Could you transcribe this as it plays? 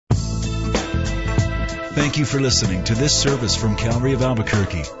Thank you for listening to this service from Calvary of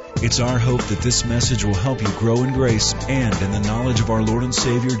Albuquerque. It's our hope that this message will help you grow in grace and in the knowledge of our Lord and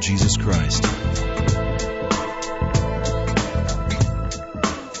Savior, Jesus Christ.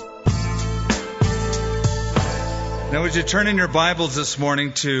 Now, would you turn in your Bibles this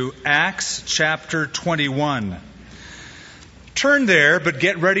morning to Acts chapter 21. Turn there, but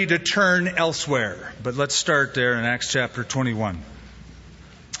get ready to turn elsewhere. But let's start there in Acts chapter 21.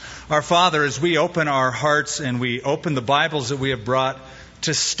 Our Father, as we open our hearts and we open the Bibles that we have brought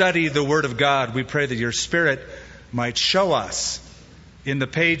to study the Word of God, we pray that your Spirit might show us in the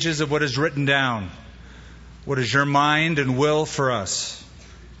pages of what is written down what is your mind and will for us.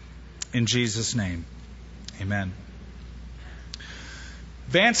 In Jesus' name, amen.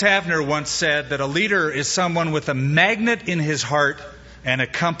 Vance Havner once said that a leader is someone with a magnet in his heart and a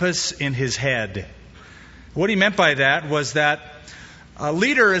compass in his head. What he meant by that was that a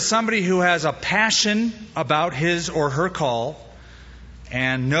leader is somebody who has a passion about his or her call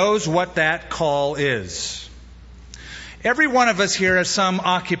and knows what that call is. Every one of us here has some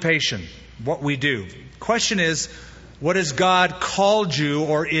occupation, what we do. Question is, what has God called you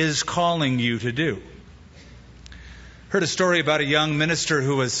or is calling you to do? Heard a story about a young minister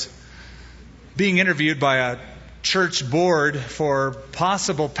who was being interviewed by a church board for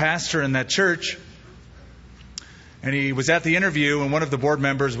possible pastor in that church. And he was at the interview, and one of the board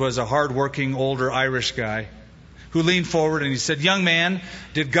members was a hard-working, older Irish guy who leaned forward and he said, "Young man,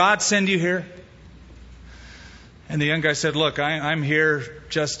 did God send you here?" And the young guy said, "Look, I'm here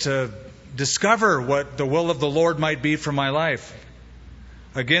just to discover what the will of the Lord might be for my life."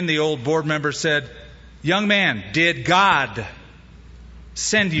 Again, the old board member said, "Young man, did God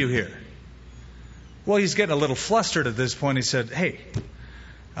send you here?" Well, he's getting a little flustered at this point. He said, "Hey,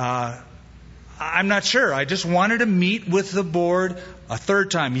 I'm not sure. I just wanted to meet with the board a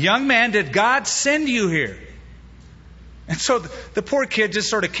third time. Young man, did God send you here?" And so the poor kid just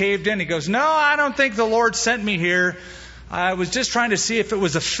sort of caved in. He goes, "No, I don't think the Lord sent me here. I was just trying to see if it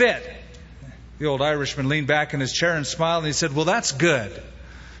was a fit." The old Irishman leaned back in his chair and smiled, and he said, "Well, that's good.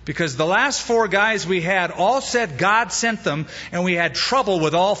 Because the last 4 guys we had all said God sent them, and we had trouble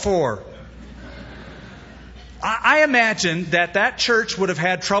with all 4. I imagine that church would have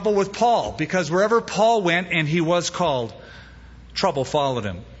had trouble with Paul, because wherever Paul went and he was called, trouble followed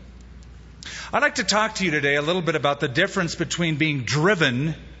him. I'd like to talk to you today a little bit about the difference between being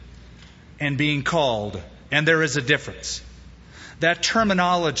driven and being called. And there is a difference. That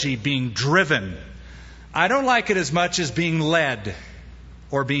terminology, being driven, I don't like it as much as being led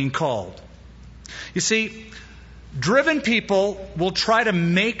or being called. You see, driven people will try to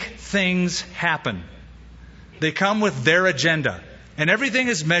make things happen. They come with their agenda, and everything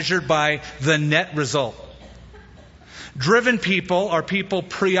is measured by the net result. Driven people are people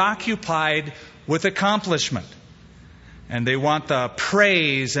preoccupied with accomplishment, and they want the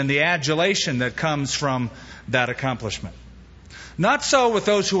praise and the adulation that comes from that accomplishment. Not so with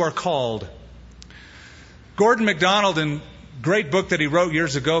those who are called. Gordon MacDonald, in great book that he wrote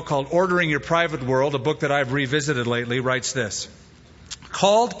years ago called Ordering Your Private World, a book that I've revisited lately, writes this: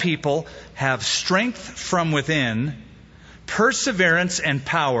 "Called people have strength from within, perseverance and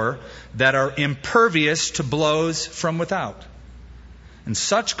power that are impervious to blows from without. And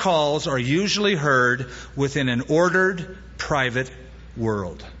such calls are usually heard within an ordered, private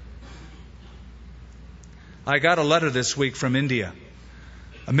world." I got a letter this week from India.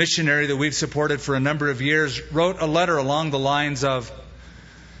 A missionary that we've supported for a number of years wrote a letter along the lines of,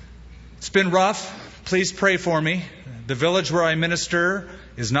 "It's been rough. Please pray for me. The village where I minister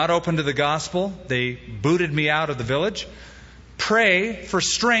is not open to the gospel. They booted me out of the village. Pray for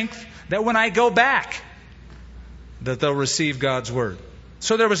strength that when I go back, that they'll receive God's word."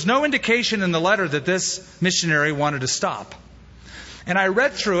 So there was no indication in the letter that this missionary wanted to stop. And I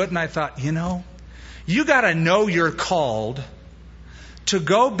read through it and I thought, you got to know you're called to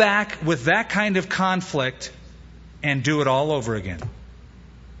go back with that kind of conflict and do it all over again.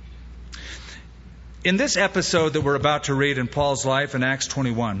 In this episode that we're about to read in Paul's life in Acts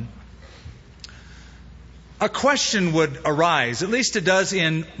 21, a question would arise, at least it does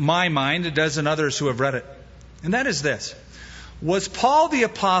in my mind, it does in others who have read it. And that is this: was Paul the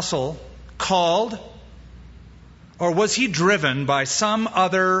apostle called, or was he driven by some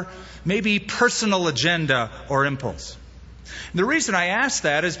other, maybe personal agenda or impulse? The reason I ask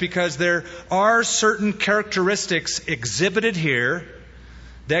that is because there are certain characteristics exhibited here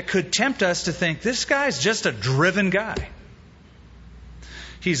that could tempt us to think this guy's just a driven guy.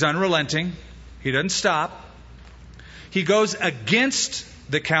 He's unrelenting. He doesn't stop. He goes against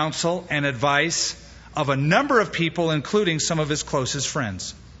the counsel and advice of a number of people, including some of his closest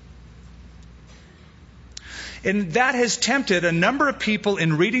friends. And that has tempted a number of people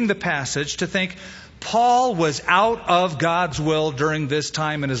in reading the passage to think Paul was out of God's will during this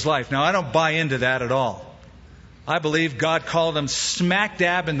time in his life. Now, I don't buy into that at all. I believe God called him smack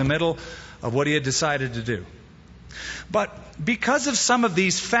dab in the middle of what he had decided to do. But because of some of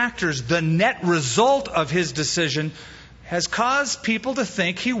these factors, the net result of his decision has caused people to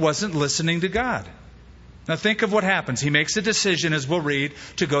think he wasn't listening to God. Now think of what happens. He makes a decision, as we'll read,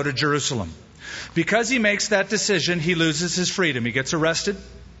 to go to Jerusalem. Because he makes that decision, he loses his freedom. He gets arrested.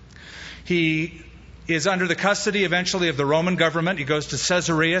 He is under the custody eventually of the Roman government. He goes to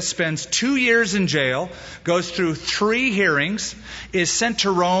Caesarea, spends 2 years in jail, goes through 3 hearings, is sent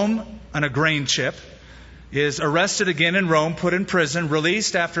to Rome on a grain ship, is arrested again in Rome, put in prison,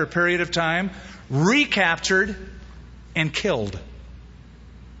 released after a period of time, recaptured, and killed.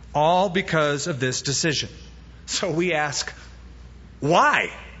 All because of this decision. So we ask,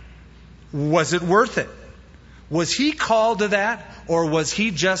 why? Was it worth it? Was he called to that, or was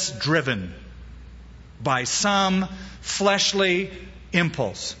he just driven by some fleshly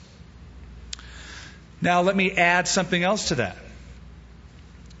impulse? Now let me add something else to that.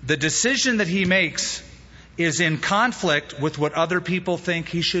 The decision that he makes is in conflict with what other people think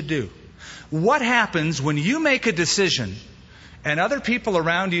he should do. What happens when you make a decision and other people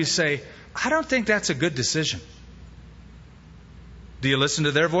around you say, I don't think that's a good decision? Do you listen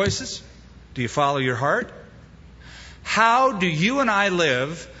to their voices? Do you follow your heart? How do you and I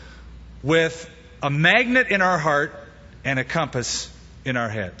live with a magnet in our heart and a compass in our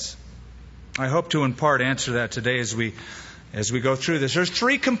heads? I hope to in part answer that today as we go through this. There's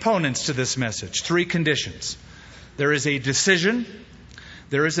 3 components to this message, 3 conditions. There is a decision,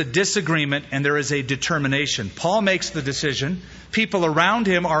 there is a disagreement, and there is a determination. Paul makes the decision. People around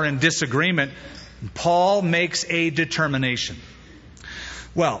him are in disagreement. Paul makes a determination.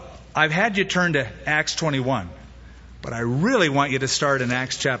 Well, I've had you turn to Acts 21, but I really want you to start in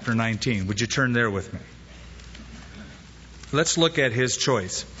Acts chapter 19. Would you turn there with me? Let's look at his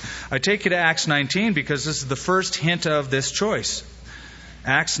choice. I take you to Acts 19 because this is the first hint of this choice.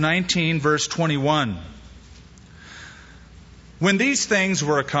 Acts 19, verse 21. When these things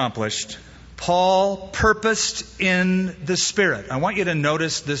were accomplished, Paul purposed in the Spirit. I want you to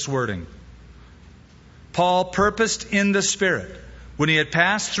notice this wording. Paul purposed in the Spirit, when he had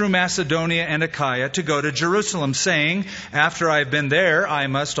passed through Macedonia and Achaia, to go to Jerusalem, saying, after I have been there, I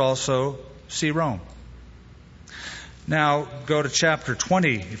must also see Rome. Now, go to chapter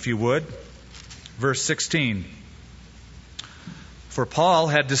 20, if you would, verse 16. For Paul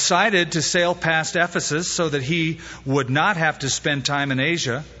had decided to sail past Ephesus so that he would not have to spend time in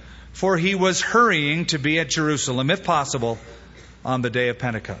Asia, for he was hurrying to be at Jerusalem, if possible, on the day of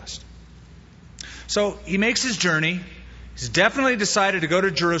Pentecost. So he makes his journey. He's definitely decided to go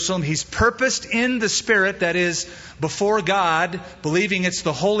to Jerusalem. He's purposed in the Spirit, that is, before God, believing it's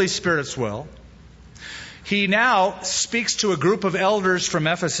the Holy Spirit's will. He now speaks to a group of elders from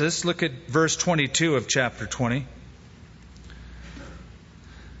Ephesus. Look at verse 22 of chapter 20.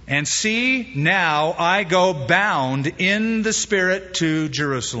 And see, now I go bound in the Spirit to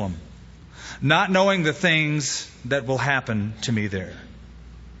Jerusalem, not knowing the things that will happen to me there.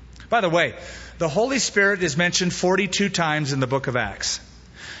 By the way, the Holy Spirit is mentioned 42 times in the book of Acts.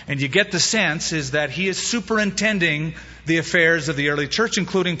 And you get the sense is that he is superintending the affairs of the early church,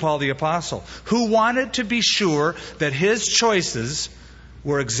 including Paul the Apostle, who wanted to be sure that his choices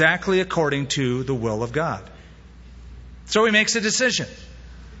were exactly according to the will of God. So he makes a decision.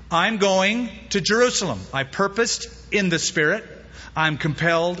 I'm going to Jerusalem. I purposed in the Spirit. I'm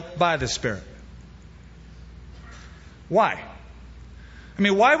compelled by the Spirit. Why? I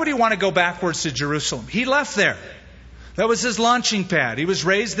mean, why would he want to go backwards to Jerusalem? He left there. That was his launching pad. He was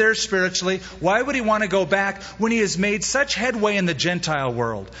raised there spiritually. Why would he want to go back when he has made such headway in the Gentile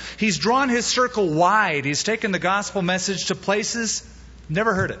world? He's drawn his circle wide. He's taken the gospel message to places,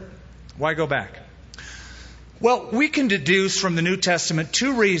 never heard it. Why go back? Well, we can deduce from the New Testament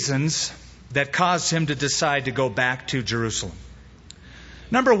 2 reasons that caused him to decide to go back to Jerusalem.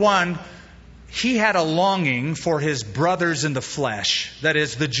 Number 1, he had a longing for his brothers in the flesh, that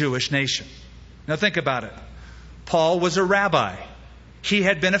is, the Jewish nation. Now think about it. Paul was a rabbi. He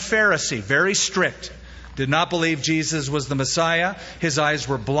had been a Pharisee, very strict. Did not believe Jesus was the Messiah. His eyes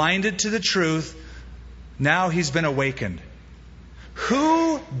were blinded to the truth. Now he's been awakened.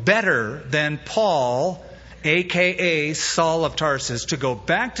 Who better than Paul, a.k.a. Saul of Tarsus, to go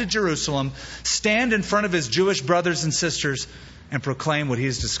back to Jerusalem, stand in front of his Jewish brothers and sisters, and proclaim what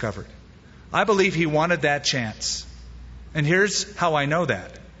he's discovered? I believe he wanted that chance. And here's how I know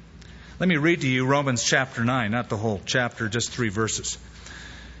that. Let me read to you Romans chapter 9, not the whole chapter, just 3 verses.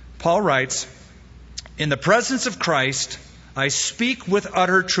 Paul writes, In the presence of Christ, I speak with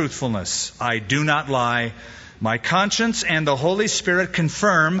utter truthfulness. I do not lie. My conscience and the Holy Spirit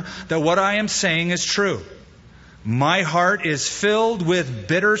confirm that what I am saying is true. My heart is filled with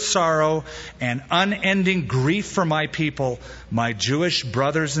bitter sorrow and unending grief for my people, my Jewish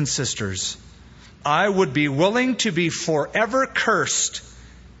brothers and sisters. I would be willing to be forever cursed,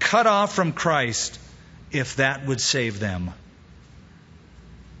 cut off from Christ, if that would save them.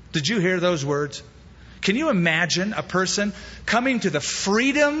 Did you hear those words? Can you imagine a person coming to the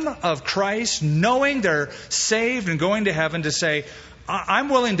freedom of Christ, knowing they're saved and going to heaven, to say, I'm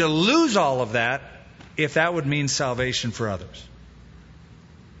willing to lose all of that if that would mean salvation for others?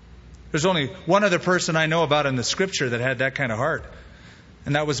 There's only one other person I know about in the Scripture that had that kind of heart,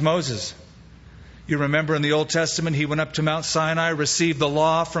 and that was Moses. You remember in the Old Testament, he went up to Mount Sinai, received the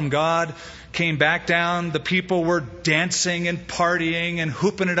law from God, came back down. The people were dancing and partying and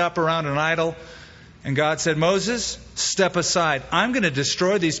hooping it up around an idol. And God said, Moses, step aside. I'm going to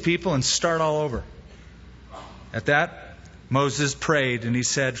destroy these people and start all over. At that, Moses prayed and he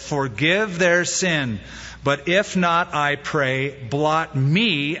said, forgive their sin. But if not, I pray, blot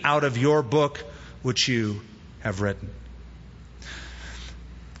me out of your book which you have written.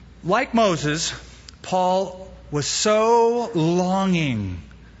 Like Moses, Paul was so longing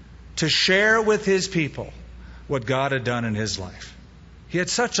to share with his people what God had done in his life. He had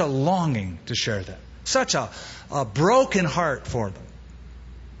such a longing to share that. Such a broken heart for them.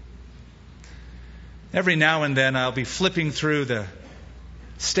 Every now and then I'll be flipping through the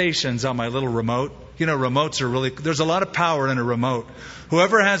stations on my little remote. You know, remotes are there's a lot of power in a remote.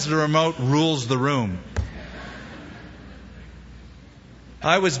 Whoever has the remote rules the room.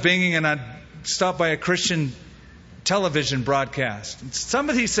 I was binging and I stopped by a Christian television broadcast.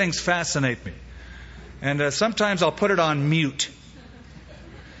 Some of these things fascinate me. And sometimes I'll put it on mute.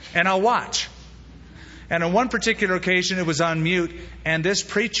 And I'll watch. And on one particular occasion, it was on mute, and this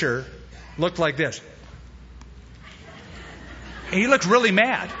preacher looked like this. He looked really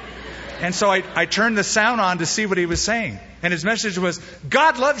mad. And so I turned the sound on to see what he was saying. And his message was,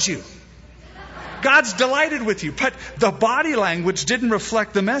 God loves you. God's delighted with you. But the body language didn't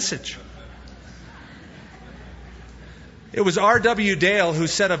reflect the message. It was R.W. Dale who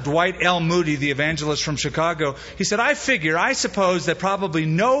said of Dwight L. Moody, the evangelist from Chicago, he said, I suppose that probably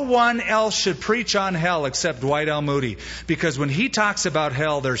no one else should preach on hell except Dwight L. Moody. Because when he talks about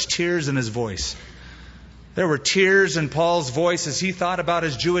hell, there's tears in his voice. There were tears in Paul's voice as he thought about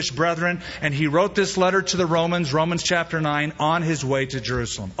his Jewish brethren. And he wrote this letter to the Romans, Romans chapter 9, on his way to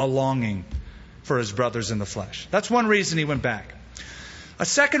Jerusalem, a longing for his brothers in the flesh. That's one reason he went back. A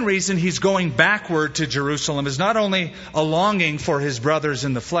second reason he's going backward to Jerusalem is not only a longing for his brothers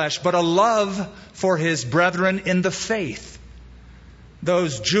in the flesh, but a love for his brethren in the faith.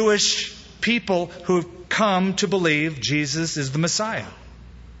 Those Jewish people who've come to believe Jesus is the Messiah.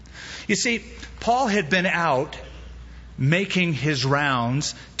 You see, Paul had been out making his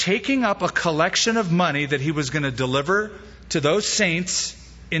rounds, taking up a collection of money that he was going to deliver to those saints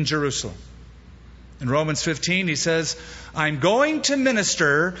in Jerusalem. In Romans 15, he says, I'm going to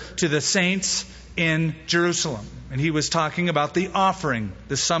minister to the saints in Jerusalem. And he was talking about the offering,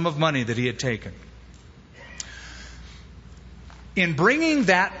 the sum of money that he had taken. In bringing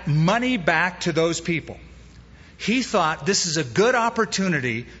that money back to those people, he thought this is a good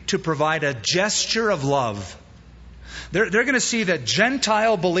opportunity to provide a gesture of love. They're going to see that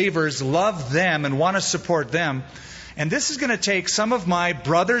Gentile believers love them and want to support them. And this is going to take some of my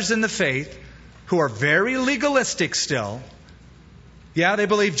brothers in the faith who are very legalistic still. Yeah, they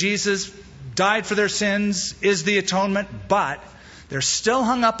believe Jesus died for their sins, is the atonement, but they're still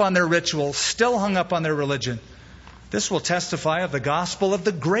hung up on their ritual, still hung up on their religion. This will testify of the gospel of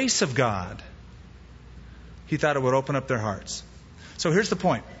the grace of God. He thought it would open up their hearts. So here's the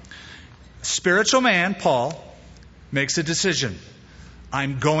point. A spiritual man, Paul, makes a decision.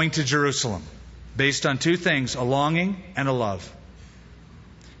 I'm going to Jerusalem, based on two things, a longing and a love.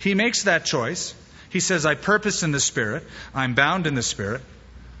 He makes that choice. He says, I purpose in the Spirit. I'm bound in the Spirit.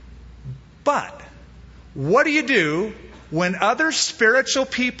 But what do you do when other spiritual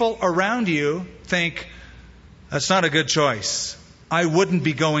people around you think, that's not a good choice. I wouldn't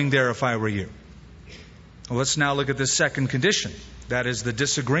be going there if I were you. Well, let's now look at the second condition. That is the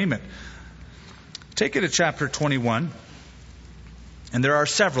disagreement. Take it to chapter 21. And there are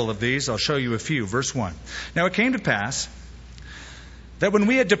several of these. I'll show you a few. Verse 1. Now it came to pass that when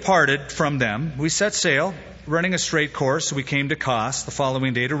we had departed from them, we set sail, running a straight course. We came to Kos, the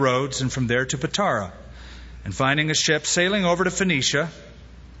following day to Rhodes, and from there to Patara. And finding a ship sailing over to Phoenicia,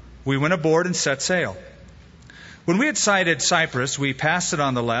 we went aboard and set sail. When we had sighted Cyprus, we passed it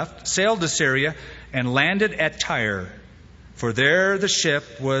on the left, sailed to Syria, and landed at Tyre, for there the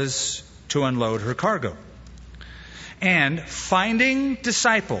ship was to unload her cargo. And finding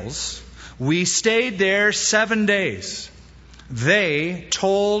disciples, we stayed there 7 days. They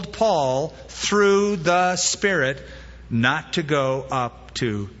told Paul through the Spirit not to go up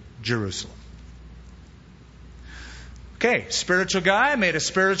to Jerusalem. Okay, spiritual guy made a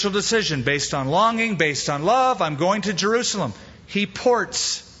spiritual decision based on longing, based on love. I'm going to Jerusalem. He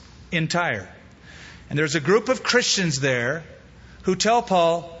ports in Tyre. And there's a group of Christians there who tell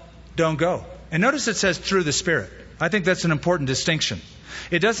Paul, don't go. And notice it says through the Spirit. I think that's an important distinction.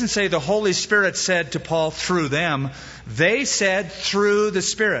 It doesn't say the Holy Spirit said to Paul through them. They said through the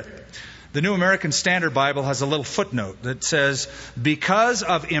Spirit. The New American Standard Bible has a little footnote that says, because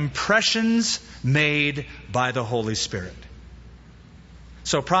of impressions made by the Holy Spirit.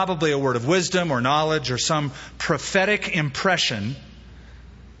 So probably a word of wisdom or knowledge or some prophetic impression.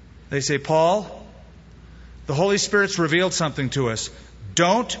 They say, Paul, the Holy Spirit's revealed something to us.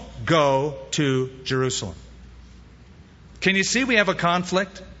 Don't go to Jerusalem. Can you see we have a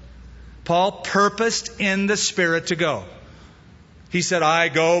conflict? Paul purposed in the Spirit to go. He said, I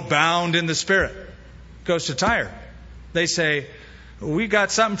go bound in the Spirit. Goes to Tyre. They say, we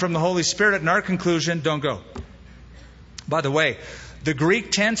got something from the Holy Spirit, and our conclusion, don't go. By the way, the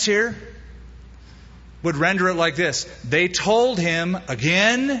Greek tense here would render it like this. They told him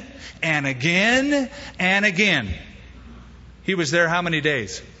again and again and again. He was there how many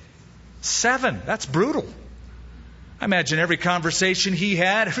days? 7. That's brutal. I imagine every conversation he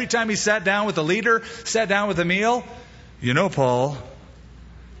had, every time he sat down with a leader, sat down with a meal. You know, Paul,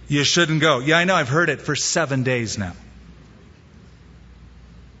 you shouldn't go. Yeah, I know. I've heard it for 7 days now.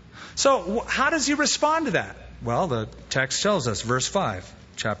 So how does he respond to that? Well, the text tells us, verse 5,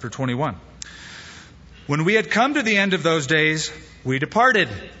 chapter 21. When we had come to the end of those days, we departed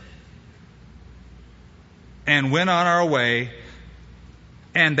and went on our way,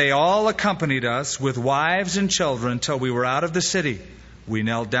 and they all accompanied us with wives and children till we were out of the city. We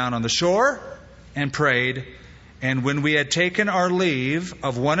knelt down on the shore and prayed. And when we had taken our leave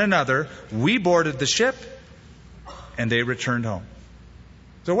of one another, we boarded the ship, and they returned home.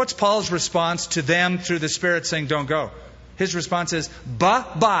 So what's Paul's response to them through the Spirit saying, don't go? His response is,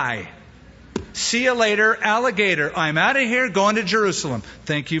 bye. See you later, alligator. I'm out of here, going to Jerusalem.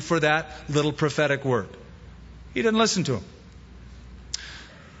 Thank you for that little prophetic word. He didn't listen to him.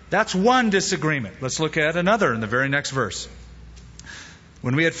 That's one disagreement. Let's look at another in the very next verse.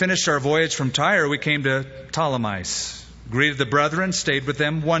 When we had finished our voyage from Tyre, we came to Ptolemais, greeted the brethren, stayed with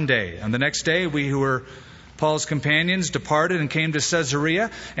them 1 day. On the next day, we who were Paul's companions departed and came to Caesarea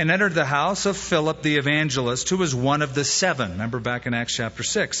and entered the house of Philip the evangelist, who was one of the 7. Remember back in Acts chapter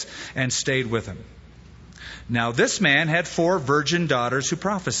 6, and stayed with him. Now this man had 4 virgin daughters who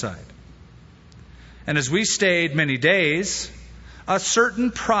prophesied. And as we stayed many days, a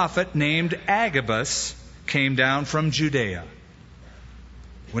certain prophet named Agabus came down from Judea.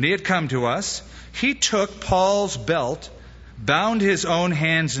 When he had come to us, he took Paul's belt, bound his own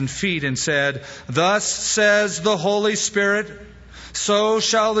hands and feet, and said, Thus says the Holy Spirit, so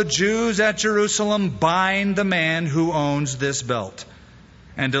shall the Jews at Jerusalem bind the man who owns this belt,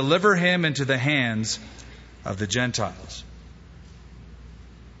 and deliver him into the hands of the Gentiles.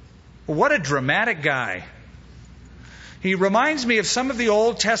 What a dramatic guy. He reminds me of some of the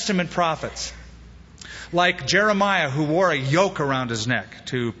Old Testament prophets, like Jeremiah, who wore a yoke around his neck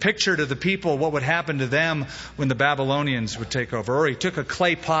to picture to the people what would happen to them when the Babylonians would take over. Or he took a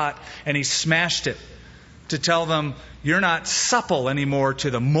clay pot and he smashed it to tell them, you're not supple anymore to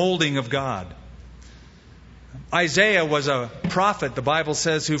the molding of God. Isaiah was a prophet, the Bible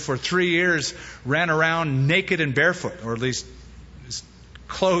says, who for 3 years ran around naked and barefoot, or at least his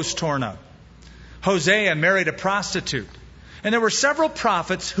clothes torn up. Hosea married a prostitute. And there were several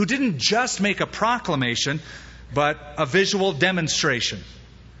prophets who didn't just make a proclamation, but a visual demonstration.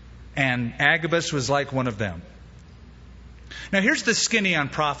 And Agabus was like one of them. Now here's the skinny on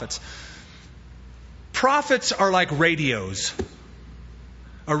prophets. Prophets are like radios.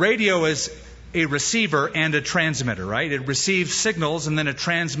 A radio is a receiver and a transmitter, right? It receives signals and then it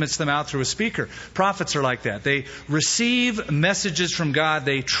transmits them out through a speaker. Prophets are like that. They receive messages from God.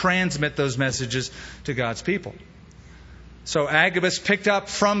 They transmit those messages to God's people. So Agabus picked up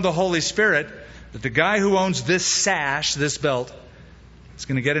from the Holy Spirit that the guy who owns this sash, this belt, is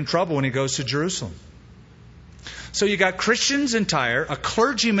going to get in trouble when he goes to Jerusalem. So you got Christians in Tyre, a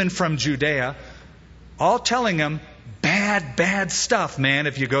clergyman from Judea, all telling him, bad stuff, man,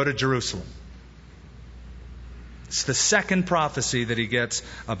 if you go to Jerusalem. It's the second prophecy that he gets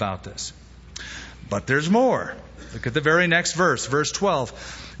about this. But there's more. Look at the very next verse, verse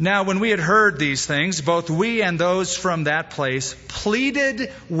 12. Now, when we had heard these things, both we and those from that place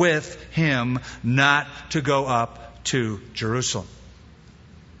pleaded with him not to go up to Jerusalem.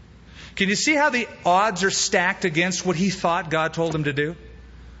 Can you see how the odds are stacked against what he thought God told him to do?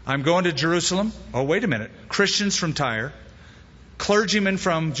 I'm going to Jerusalem. Oh, wait a minute. Christians from Tyre, clergymen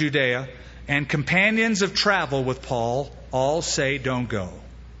from Judea, and companions of travel with Paul all say don't go.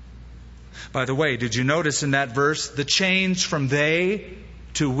 By the way, did you notice in that verse the change from they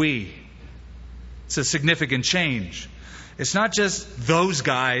to we? It's a significant change. It's not just those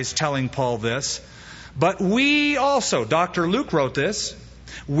guys telling Paul this, but we also. Dr. Luke wrote this.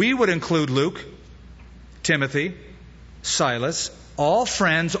 We would include Luke, Timothy, Silas, all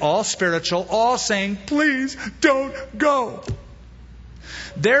friends, all spiritual, all saying, please don't go.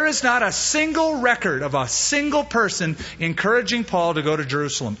 There is not a single record of a single person encouraging Paul to go to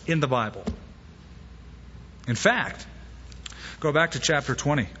Jerusalem in the Bible. In fact, go back to chapter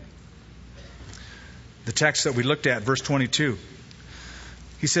 20. The text that we looked at, verse 22.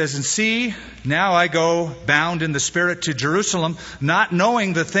 He says, and see, now I go bound in the Spirit to Jerusalem, not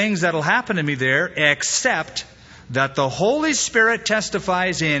knowing the things that will happen to me there, except that the Holy Spirit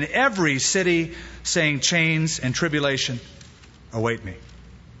testifies in every city, saying chains and tribulation await me.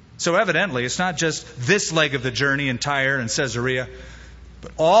 So evidently, it's not just this leg of the journey in Tyre and Caesarea,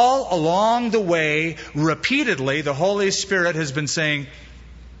 but all along the way, repeatedly, the Holy Spirit has been saying,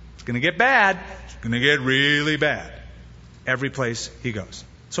 it's going to get bad. It's going to get really bad. Every place he goes.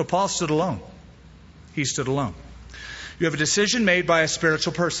 So Paul stood alone. He stood alone. You have a decision made by a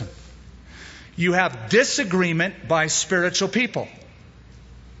spiritual person. You have disagreement by spiritual people.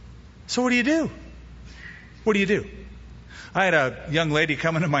 So what do you do? What do you do? I had a young lady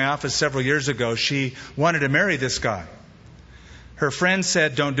come into my office several years ago. She wanted to marry this guy. Her friend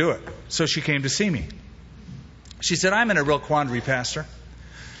said, don't do it. So she came to see me. She said, I'm in a real quandary, Pastor.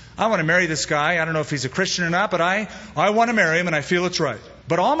 I want to marry this guy. I don't know if he's a Christian or not, but I want to marry him and I feel it's right.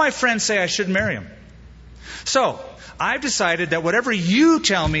 But all my friends say I shouldn't marry him. So I've decided that whatever you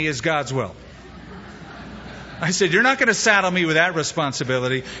tell me is God's will. I said, you're not going to saddle me with that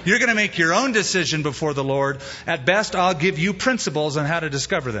responsibility. You're going to make your own decision before the Lord. At best, I'll give you principles on how to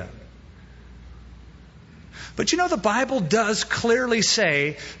discover that. But you know, the Bible does clearly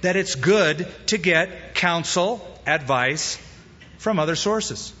say that it's good to get counsel, advice from other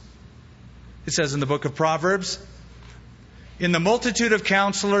sources. It says in the book of Proverbs, in the multitude of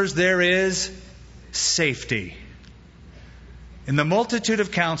counselors there is safety. In the multitude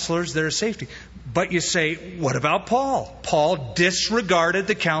of counselors there is safety. But you say, what about Paul? Paul disregarded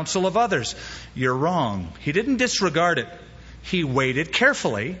the counsel of others. You're wrong. He didn't disregard it. He waited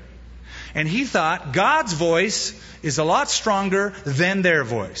carefully, and he thought God's voice is a lot stronger than their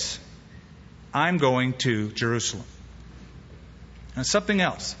voice. I'm going to Jerusalem. And something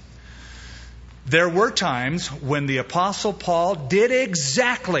else. There were times when the Apostle Paul did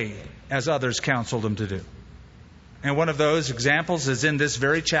exactly as others counseled him to do. And one of those examples is in this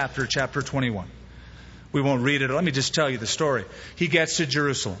very chapter, chapter 21. We won't read it. Let me just tell you the story. He gets to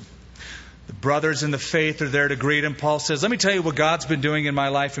Jerusalem. The brothers in the faith are there to greet him. Paul says, let me tell you what God's been doing in my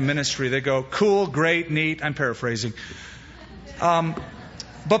life and ministry. They go, cool, great, neat. I'm paraphrasing.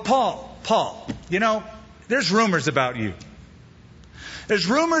 But Paul, you know, there's rumors about you. There's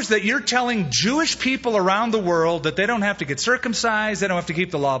rumors that you're telling Jewish people around the world that they don't have to get circumcised, they don't have to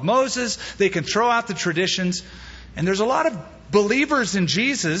keep the law of Moses, they can throw out the traditions. And there's a lot of believers in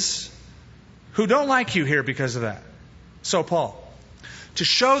Jesus who don't like you here because of that. So Paul, to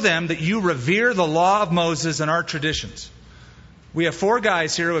show them that you revere the law of Moses and our traditions, we have 4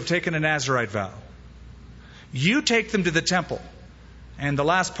 guys here who have taken a Nazirite vow. You take them to the temple. And the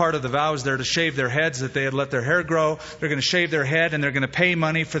last part of the vow is they're to shave their heads, that they had let their hair grow. They're going to shave their head and they're going to pay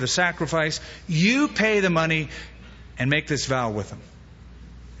money for the sacrifice. You pay the money and make this vow with them.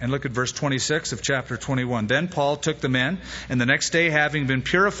 And look at verse 26 of chapter 21. Then Paul took the men, and the next day, having been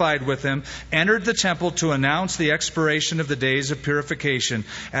purified with them, entered the temple to announce the expiration of the days of purification,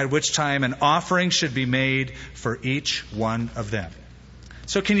 at which time an offering should be made for each one of them.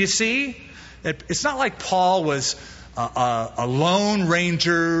 So can you see that it's not like Paul was a lone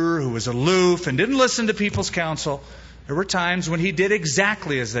ranger who was aloof and didn't listen to people's counsel. There were times when he did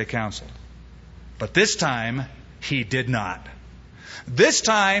exactly as they counseled. But this time, he did not. This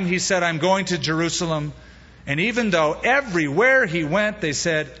time, he said, I'm going to Jerusalem. And even though everywhere he went, they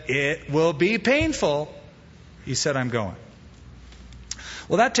said, it will be painful, he said, I'm going.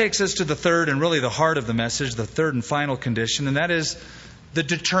 Well, that takes us to the third and really the heart of the message, the third and final condition, and that is the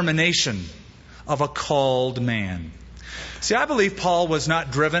determination of a called man. See, I believe Paul was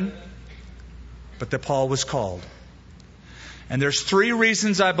not driven, but that Paul was called. And there's 3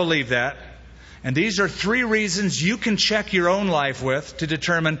 reasons I believe that. And these are 3 reasons you can check your own life with to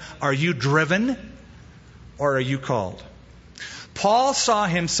determine, are you driven or are you called? Paul saw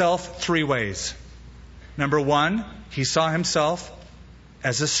himself 3 ways. Number 1, he saw himself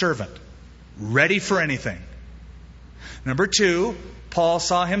as a servant, ready for anything. Number 2, Paul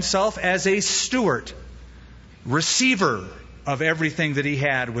saw himself as a steward, receiver of everything that he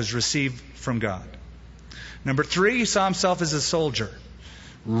had was received from God. Number 3, he saw himself as a soldier,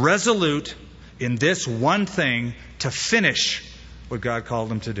 resolute in this one thing to finish what God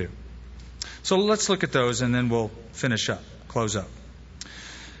called him to do. So let's look at those and then we'll close up.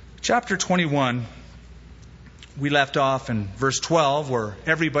 Chapter 21, we left off in verse 12 where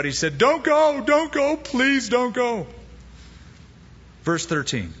everybody said, don't go, please don't go. Verse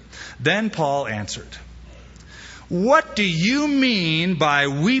 13, then Paul answered, what do you mean by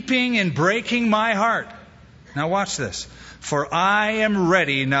weeping and breaking my heart? Now watch this. For I am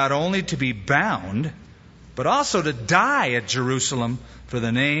ready not only to be bound, but also to die at Jerusalem for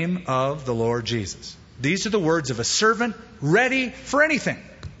the name of the Lord Jesus. These are the words of a servant ready for anything.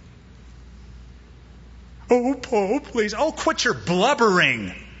 Oh, Paul, please. Oh, quit your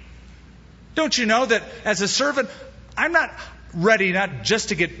blubbering. Don't you know that as a servant, I'm not ready not just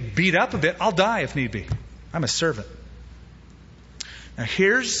to get beat up a bit. I'll die if need be. I'm a servant. Now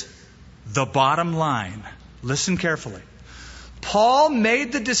here's the bottom line. Listen carefully. Paul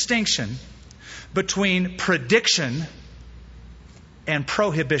made the distinction between prediction and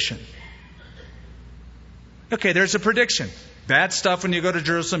prohibition. Okay, there's a prediction. Bad stuff when you go to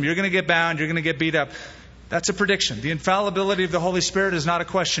Jerusalem. You're going to get bound. You're going to get beat up. That's a prediction. The infallibility of the Holy Spirit is not a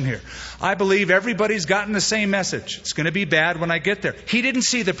question here. I believe everybody's gotten the same message. It's going to be bad when I get there. He didn't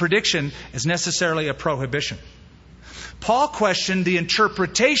see the prediction as necessarily a prohibition. Paul questioned the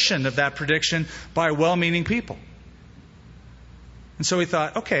interpretation of that prediction by well-meaning people. And so he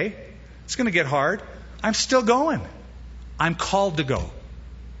thought, okay, it's going to get hard. I'm still going. I'm called to go.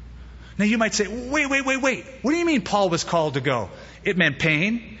 Now you might say, wait. What do you mean Paul was called to go? It meant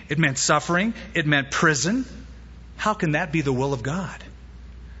pain. It meant suffering. It meant prison. How can that be the will of God?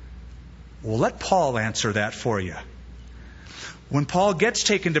 Well, let Paul answer that for you. When Paul gets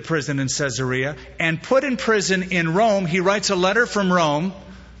taken to prison in Caesarea and put in prison in Rome, he writes a letter from Rome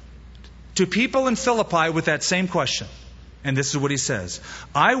to people in Philippi with that same question. And this is what he says.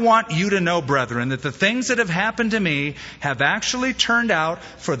 I want you to know, brethren, that the things that have happened to me have actually turned out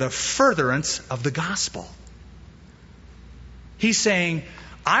for the furtherance of the gospel. He's saying,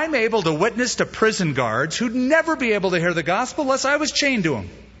 I'm able to witness to prison guards who'd never be able to hear the gospel unless I was chained to them.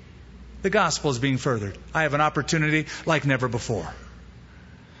 The gospel is being furthered. I have an opportunity like never before.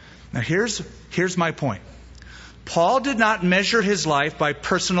 Now here's my point. Paul did not measure his life by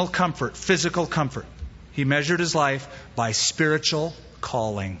personal comfort, physical comfort. He measured his life by spiritual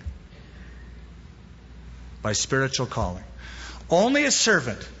calling. By spiritual calling. Only a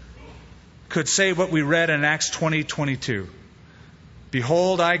servant could say what we read in Acts 20:22.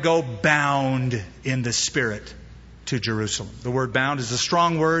 Behold, I go bound in the Spirit to Jerusalem. The word bound is a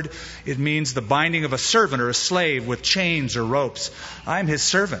strong word. It means the binding of a servant or a slave with chains or ropes. I'm his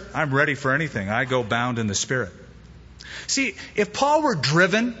servant. I'm ready for anything. I go bound in the Spirit. See, if Paul were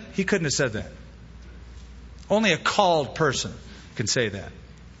driven, he couldn't have said that. Only a called person can say that.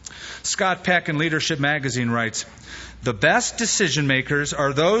 Scott Peck in Leadership Magazine writes, the best decision makers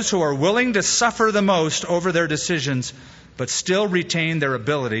are those who are willing to suffer the most over their decisions, but still retain their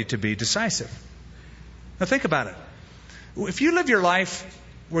ability to be decisive. Now think about it. If you live your life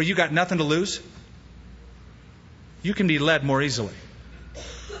where you got nothing to lose, you can be led more easily.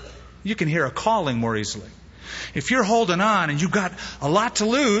 You can hear a calling more easily. If you're holding on and you've got a lot to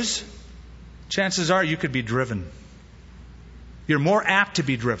lose, chances are you could be driven. You're more apt to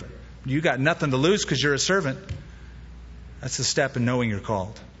be driven. You got nothing to lose because you're a servant. That's the step in knowing you're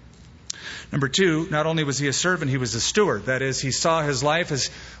called. Number 2, not only was he a servant, he was a steward. That is, he saw his life as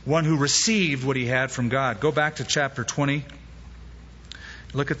one who received what he had from God. Go back to chapter 20.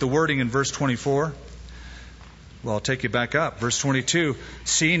 Look at the wording in verse 24. Well, I'll take you back up. Verse 22.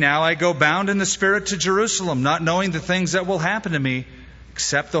 See, now I go bound in the Spirit to Jerusalem, not knowing the things that will happen to me,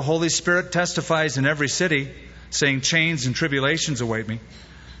 except the Holy Spirit testifies in every city, saying chains and tribulations await me.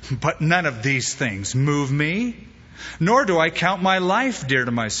 But none of these things move me, nor do I count my life dear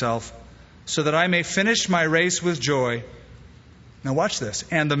to myself, so that I may finish my race with joy. Now watch this.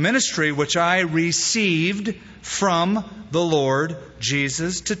 And the ministry which I received from the Lord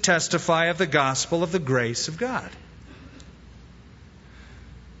Jesus to testify of the gospel of the grace of God.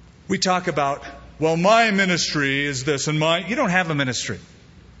 We talk about, well, my ministry is this and my... You don't have a ministry.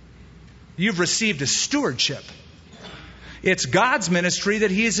 You've received a stewardship. It's God's ministry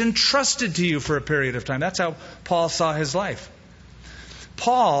that He has entrusted to you for a period of time. That's how Paul saw his life.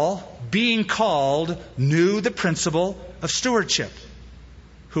 Paul, being called, knew the principle of stewardship.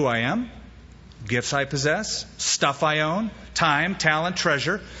 Who I am, gifts I possess, stuff I own, time, talent,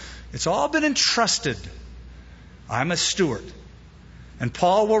 treasure. It's all been entrusted. I'm a steward. And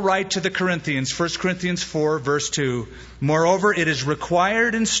Paul will write to the Corinthians, 1 Corinthians 4, verse 2, moreover, it is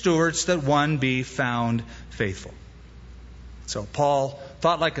required in stewards that one be found faithful. So Paul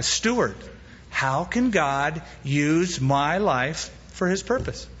thought like a steward. How can God use my life for His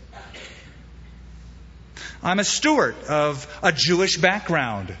purpose? I'm a steward of a Jewish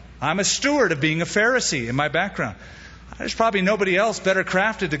background. I'm a steward of being a Pharisee in my background. There's probably nobody else better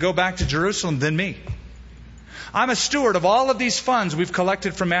crafted to go back to Jerusalem than me. I'm a steward of all of these funds we've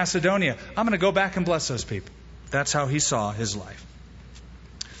collected from Macedonia. I'm going to go back and bless those people. That's how he saw his life.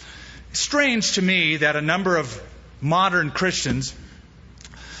 It's strange to me that a number of modern Christians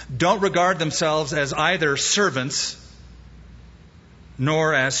don't regard themselves as either servants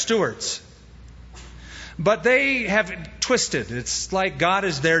nor as stewards. But they have twisted. It's like God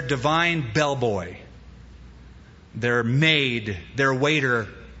is their divine bellboy, their maid, their waiter.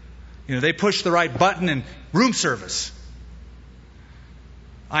 They push the right button and room service.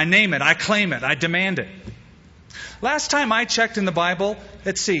 I name it, I claim it, I demand it. Last time I checked in the Bible,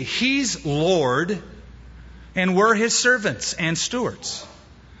 let's see, He's Lord and we're His servants and stewards.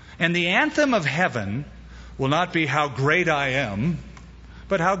 And the anthem of heaven will not be how great I am,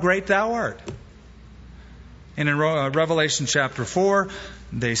 but how great Thou art. And in Revelation chapter 4,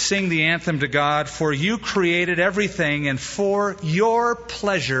 they sing the anthem to God, for You created everything, and for Your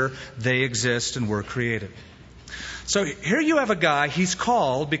pleasure they exist and were created. So here you have a guy, he's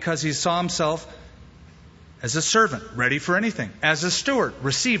called because he saw himself as a servant, ready for anything. As a steward,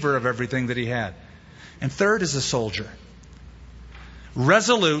 receiver of everything that he had. And third, as a soldier.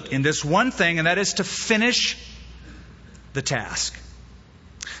 Resolute in this one thing, and that is to finish the task.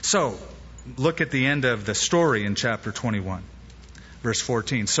 So, look at the end of the story in chapter 21, verse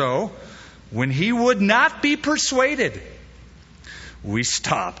 14. So, when he would not be persuaded, we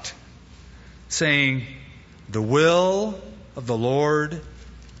stopped, saying, the will of the Lord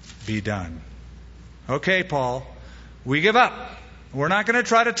be done. Okay, Paul, we give up. We're not going to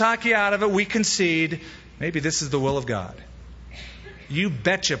try to talk you out of it. We concede. Maybe this is the will of God. You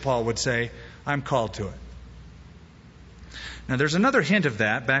betcha, Paul would say, I'm called to it. Now, there's another hint of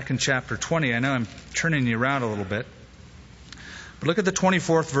that back in chapter 20. I know I'm turning you around a little bit. But look at the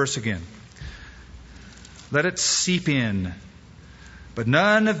 24th verse again. Let it seep in. But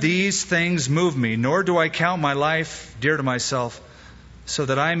none of these things move me, nor do I count my life dear to myself, so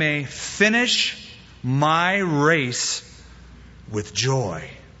that I may finish my race with joy.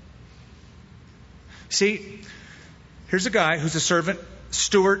 See, here's a guy who's a servant,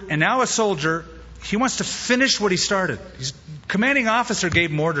 steward, and now a soldier. He wants to finish what he started. His commanding officer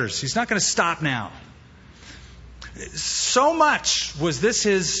gave him orders. He's not going to stop now. So much was this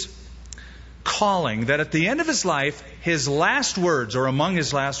his calling that at the end of his life, his last words, or among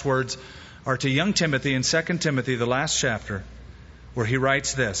his last words, are to young Timothy in 2 Timothy, the last chapter, where he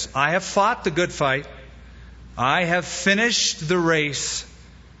writes this, I have fought the good fight. I have finished the race.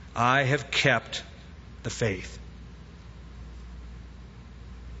 I have kept the faith.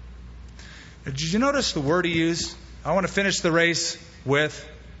 Did you notice the word he used? I want to finish the race with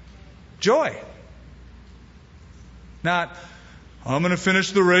joy. Not, I'm going to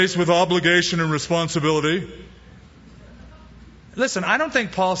finish the race with obligation and responsibility. Listen, I don't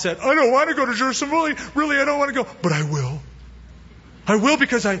think Paul said, I don't want to go to Jerusalem. Really, I don't want to go. But I will. I will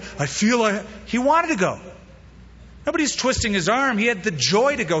because I feel he wanted to go. Nobody's twisting his arm. He had the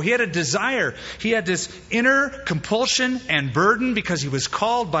joy to go. He had a desire. He had this inner compulsion and burden because he was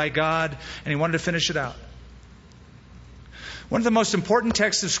called by God and he wanted to finish it out. One of the most important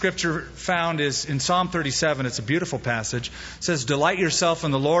texts of Scripture found is in Psalm 37. It's a beautiful passage. It says, delight yourself in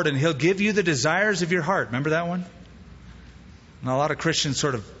the Lord and He'll give you the desires of your heart. Remember that one? Now, a lot of Christians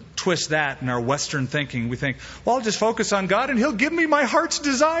sort of twist that in our Western thinking. We think, well, I'll just focus on God and He'll give me my heart's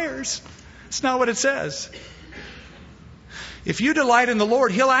desires. It's not what it says. If you delight in the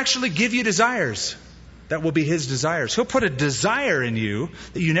Lord, He'll actually give you desires. That will be His desires. He'll put a desire in you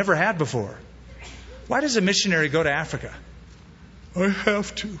that you never had before. Why does a missionary go to Africa? I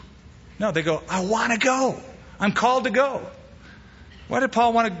have to. No, they go, I want to go. I'm called to go. Why did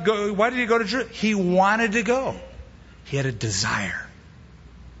Paul want to go? Why did he go to Jerusalem? He wanted to go. He had a desire.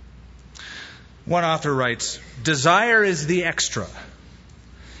 One author writes, desire is the extra.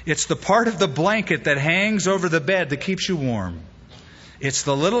 It's the part of the blanket that hangs over the bed that keeps you warm. It's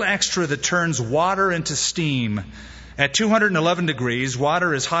the little extra that turns water into steam At 211 degrees,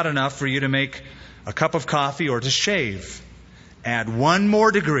 water is hot enough for you to make a cup of coffee or to shave. Add 1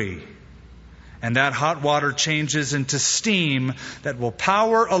 more degree, and that hot water changes into steam that will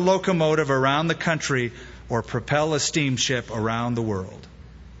power a locomotive around the country or propel a steamship around the world.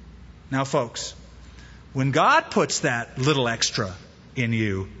 Now, folks, when God puts that little extra in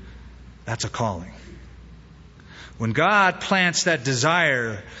you, that's a calling. When God plants that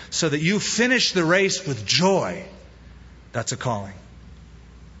desire so that you finish the race with joy, that's a calling.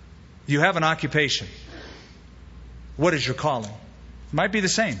 You have an occupation. What is your calling? It might be the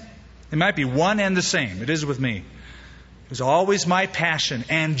same. It might be one and the same. It is with me. It was always my passion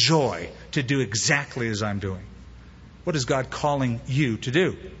and joy to do exactly as I'm doing. What is God calling you to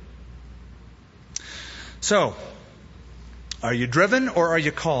do? So, are you driven or are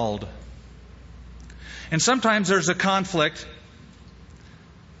you called? And sometimes there's a conflict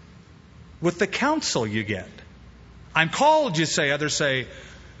with the counsel you get. I'm called, you say. Others say,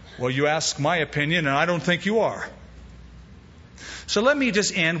 well, you ask my opinion and I don't think you are. So let me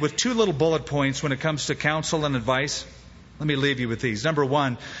just end with 2 little bullet points when it comes to counsel and advice. Let me leave you with these. Number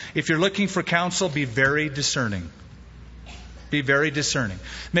 1, if you're looking for counsel, be very discerning. Be very discerning.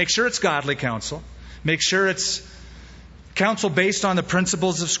 Make sure it's godly counsel. Make sure it's counsel based on the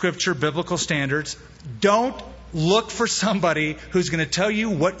principles of Scripture, biblical standards. Don't look for somebody who's going to tell you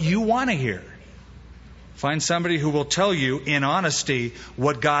what you want to hear. Find somebody who will tell you in honesty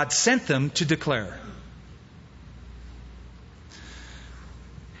what God sent them to declare.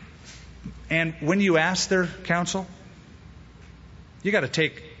 And when you ask their counsel, you got to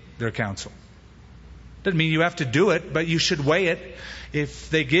take their counsel. Doesn't mean you have to do it, but you should weigh it. If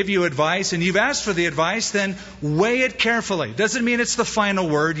they give you advice and you've asked for the advice, then weigh it carefully. Doesn't mean it's the final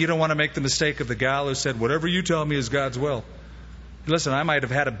word. You don't want to make the mistake of the gal who said, whatever you tell me is God's will. Listen, I might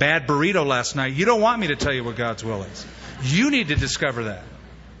have had a bad burrito last night. You don't want me to tell you what God's will is. You need to discover that.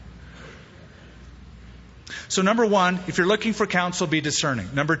 So number 1, if you're looking for counsel, be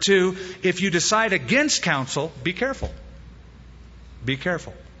discerning. Number 2, if you decide against counsel, be careful. Be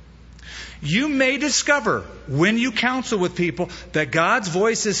careful. You may discover when you counsel with people that God's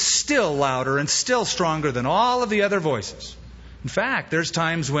voice is still louder and still stronger than all of the other voices. In fact, there's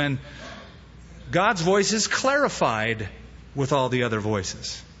times when God's voice is clarified with all the other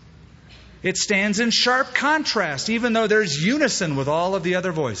voices. It stands in sharp contrast, even though there's unison with all of the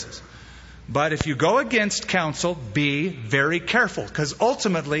other voices. But if you go against counsel, be very careful, because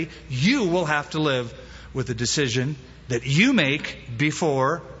ultimately you will have to live with the decision that you make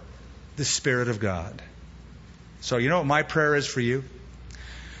before the Spirit of God. So you know what my prayer is for you?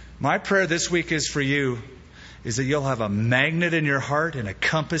 My prayer this week is for you is that you'll have a magnet in your heart and a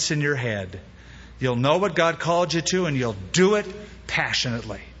compass in your head. You'll know what God called you to and you'll do it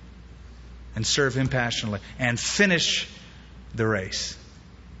passionately and serve Him passionately and finish the race.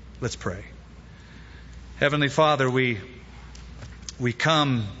 Let's pray. Heavenly Father, we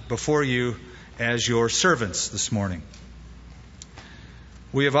come before you as your servants this morning.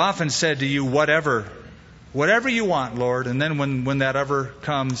 We have often said to you, whatever you want, Lord, and then when that ever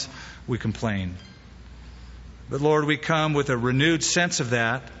comes, we complain. But Lord, we come with a renewed sense of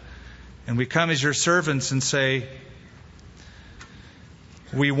that, and we come as your servants and say,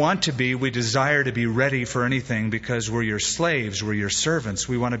 we desire to be ready for anything because we're your slaves, we're your servants.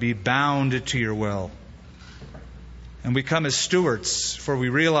 We want to be bound to your will. And we come as stewards, for we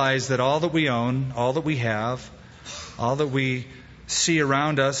realize that all that we own, all that we have, all that we see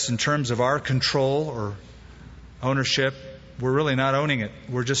around us in terms of our control or ownership, we're really not owning it.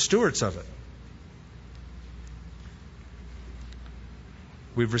 We're just stewards of it.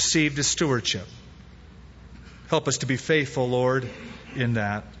 We've received a stewardship. Help us to be faithful, Lord, in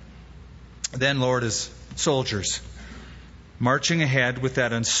that. Then, Lord, as soldiers, marching ahead with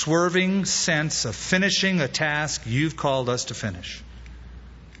that unswerving sense of finishing a task you've called us to finish.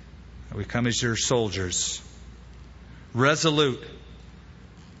 We come as your soldiers, resolute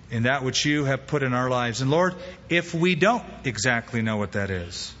in that which you have put in our lives. And Lord, if we don't exactly know what that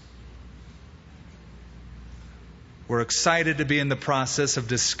is, we're excited to be in the process of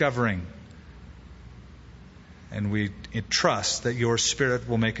discovering. And we trust that your Spirit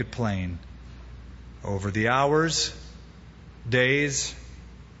will make it plain over the hours, days,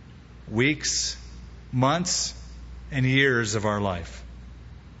 weeks, months, and years of our life.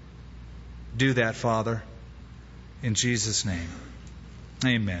 Do that, Father, in Jesus' name.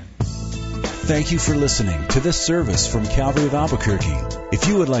 Amen. Thank you for listening to this service from Calvary of Albuquerque. If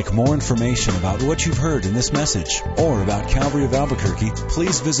you would like more information about what you've heard in this message or about Calvary of Albuquerque,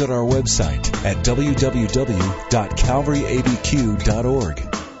 please visit our website at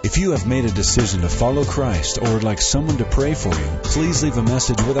www.calvaryabq.org. If you have made a decision to follow Christ or would like someone to pray for you, please leave a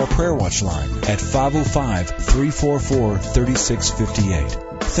message with our Prayer Watch line at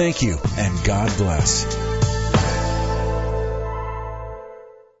 505-344-3658. Thank you, and God bless.